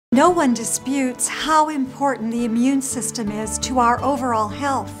No one disputes how important the immune system is to our overall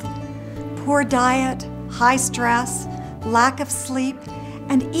health. Poor diet, high stress, lack of sleep,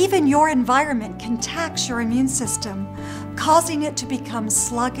 and even your environment can tax your immune system, causing it to become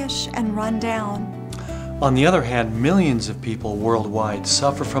sluggish and run down. On the other hand, millions of people worldwide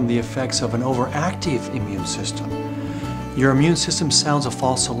suffer from the effects of an overactive immune system. Your immune system sounds a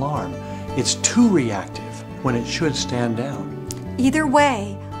false alarm. It's too reactive when it should stand down. Either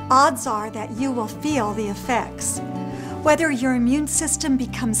way, odds are that you will feel the effects. Whether your immune system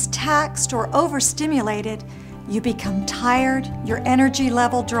becomes taxed or overstimulated, you become tired, your energy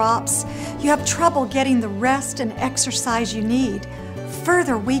level drops, you have trouble getting the rest and exercise you need,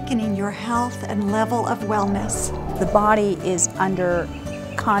 further weakening your health and level of wellness. The body is under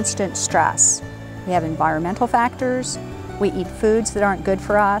constant stress. We have environmental factors, we eat foods that aren't good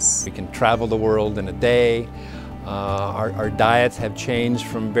for us. We can travel the world in a day. Our diets have changed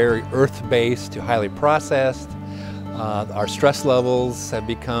from very earth-based to highly processed. Our stress levels have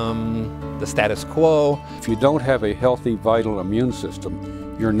become the status quo. If you don't have a healthy, vital immune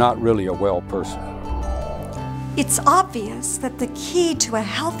system, you're not really a well person. It's obvious that the key to a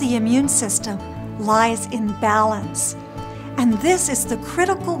healthy immune system lies in balance. And this is the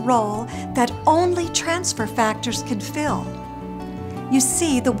critical role that only transfer factors can fill. You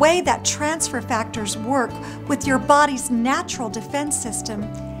see, the way that transfer factors work with your body's natural defense system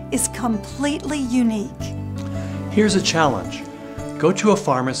is completely unique. Here's a challenge. Go to a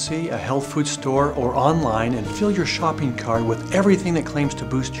pharmacy, a health food store, or online and fill your shopping cart with everything that claims to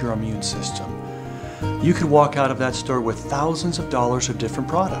boost your immune system. You could walk out of that store with thousands of dollars of different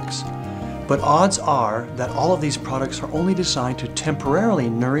products. But odds are that all of these products are only designed to temporarily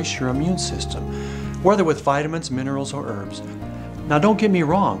nourish your immune system, whether with vitamins, minerals, or herbs. Now don't get me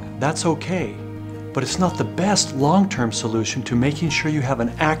wrong, that's okay, but it's not the best long-term solution to making sure you have an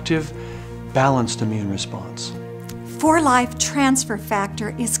active, balanced immune response. 4Life Transfer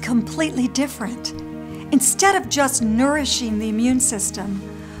Factor is completely different. Instead of just nourishing the immune system,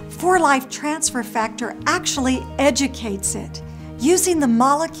 4Life Transfer Factor actually educates it, using the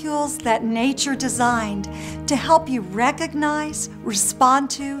molecules that nature designed to help you recognize, respond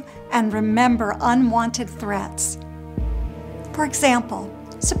to, and remember unwanted threats. For example,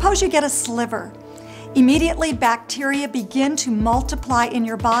 suppose you get a sliver. Immediately, bacteria begin to multiply in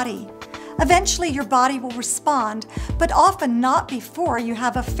your body. Eventually, your body will respond, but often not before you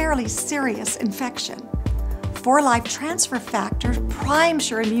have a fairly serious infection. 4Life Transfer Factor primes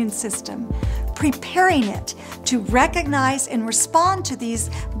your immune system, preparing it to recognize and respond to these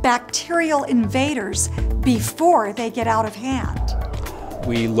bacterial invaders before they get out of hand.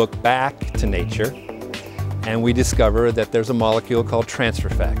 We look back to nature and we discover that there's a molecule called transfer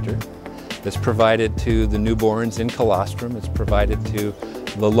factor that's provided to the newborns in colostrum. It's provided to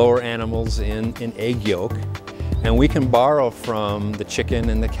the lower animals in egg yolk. And we can borrow from the chicken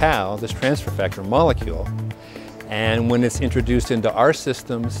and the cow this transfer factor molecule. And when it's introduced into our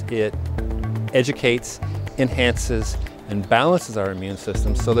systems, it educates, enhances, and balances our immune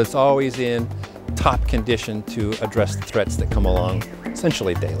system so that it's always in top condition to address the threats that come along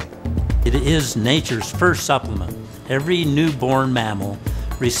essentially daily. It is nature's first supplement. Every newborn mammal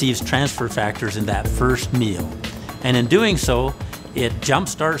receives transfer factors in that first meal. And in doing so, it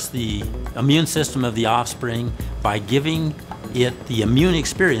jumpstarts the immune system of the offspring by giving it the immune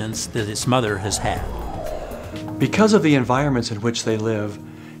experience that its mother has had. Because of the environments in which they live,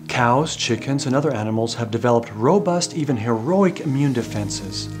 cows, chickens, and other animals have developed robust, even heroic immune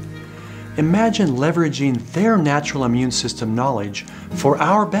defenses. Imagine leveraging their natural immune system knowledge for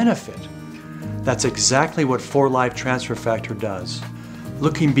our benefit. That's exactly what 4Life Transfer Factor does.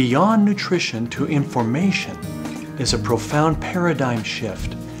 Looking beyond nutrition to information is a profound paradigm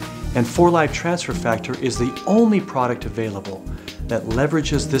shift, and 4Life Transfer Factor is the only product available that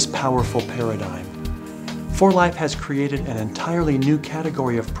leverages this powerful paradigm. 4Life has created an entirely new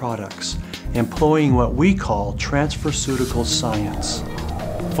category of products, employing what we call transferceutical science.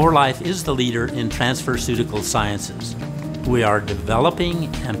 4Life is the leader in transferceutical sciences. We are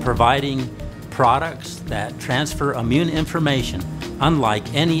developing and providing products that transfer immune information,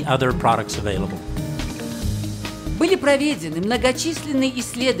 unlike any other products available. Были проведены многочисленные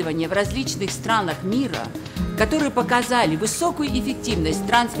исследования в различных странах мира, которые показали высокую эффективность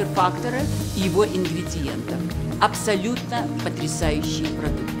трансфер-фактора и его ингредиентов. Абсолютно потрясающие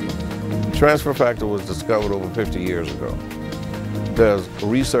продукты. Transfer factor was discovered over 50 years ago. There's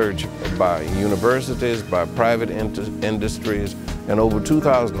research by universities, by private industries, and over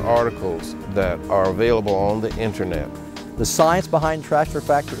 2,000 articles that are available on the internet. The science behind transfer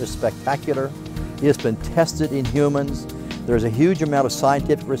factor is spectacular. It has been tested in humans. There's a huge amount of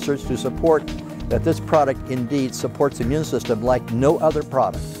scientific research to support that this product indeed supports the immune system like no other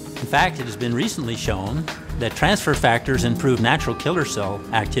product. In fact, it has been recently shown that transfer factors improve natural killer cell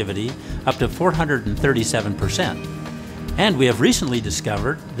activity up to 437%. And we have recently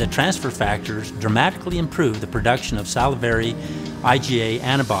discovered that transfer factors dramatically improve the production of salivary IgA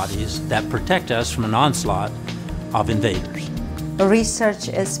antibodies that protect us from an onslaught of invaders. Research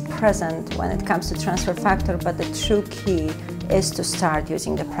is present when it comes to transfer factor, but the true key is to start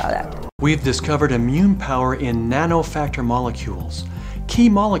using the product. We've discovered immune power in NanoFactor molecules, key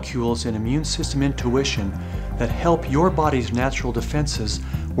molecules in immune system intuition that help your body's natural defenses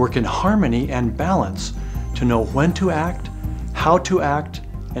work in harmony and balance to know when to act, how to act,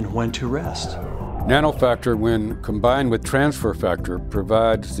 and when to rest. NanoFactor, when combined with transfer factor,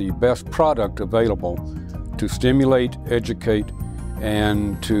 provides the best product available to stimulate, educate,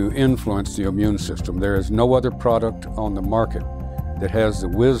 and to influence the immune system. There is no other product on the market that has the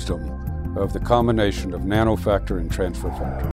wisdom of the combination of NanoFactor and transfer factor.